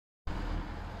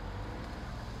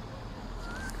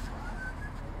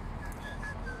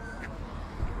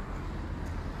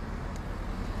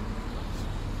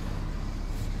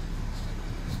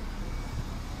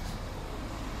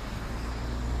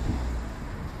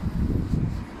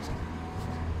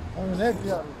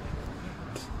Good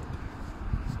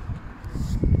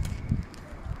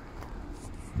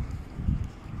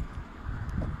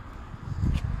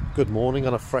morning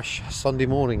on a fresh Sunday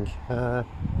morning.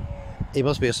 It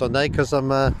must be a Sunday because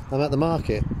I'm at the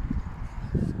market.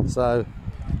 So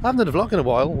I haven't done a vlog in a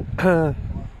while.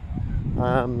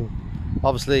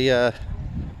 Obviously hot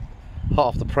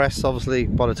off the press. Obviously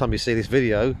by the time you see this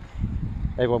video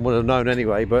everyone would have known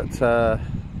anyway, but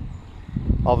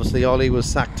obviously Ollie was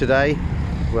sacked today,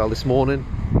 well this morning,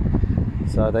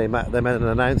 so they made an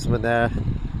announcement there,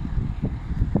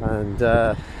 and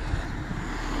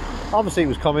obviously it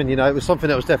was coming, you know, it was something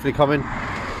that was definitely coming.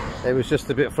 It was just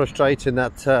a bit frustrating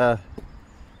that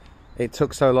it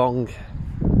took so long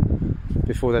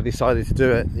before they decided to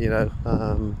do it, you know.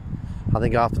 I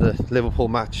think after the Liverpool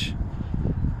match,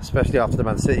 especially after the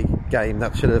Man City game,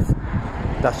 that should have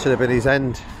been his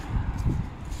end.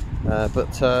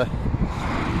 But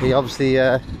he obviously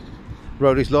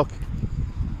rode his luck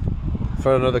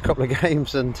for another couple of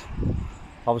games, and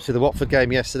obviously the Watford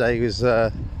game yesterday was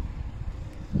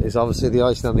is obviously the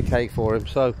icing on the cake for him.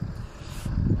 So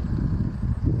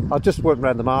I just went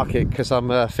around the market because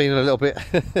I'm feeling a little bit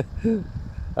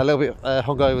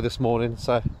hungover this morning,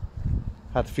 so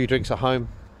had a few drinks at home.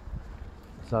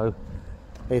 So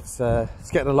it's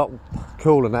getting a lot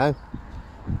cooler now,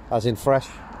 as in fresh,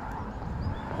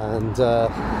 and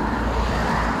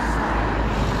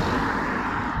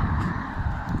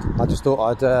I just thought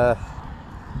I'd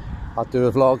do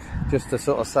a vlog just to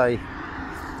sort of say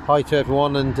hi to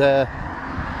everyone, and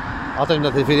I don't know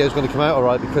if the video is going to come out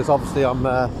alright because obviously I'm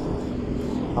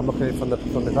looking at it from the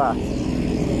back.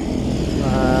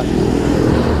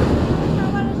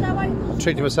 I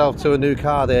treated myself to a new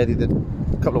car there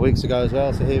a couple of weeks ago as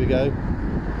well, so here we go.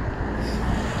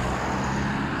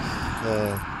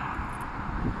 Oh.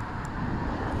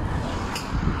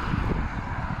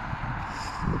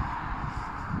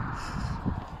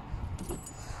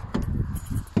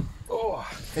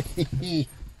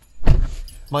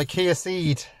 My Kia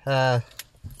Ceed.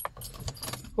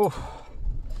 Oh,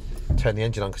 turn the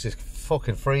engine on because it's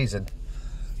fucking freezing.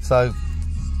 So,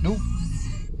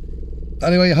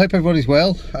 anyway, I hope everybody's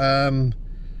well. I've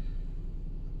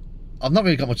not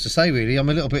really got much to say really. I'm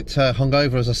a little bit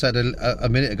hungover, as I said a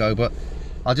minute ago, but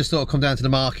I just thought I'd come down to the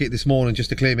market this morning just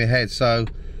to clear my head. So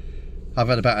I've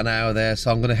had about an hour there,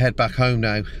 so I'm going to head back home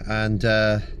now, and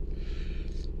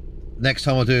next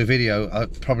time I do a video I'll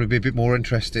probably be a bit more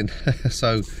interesting.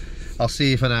 So I'll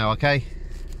see you for now, okay?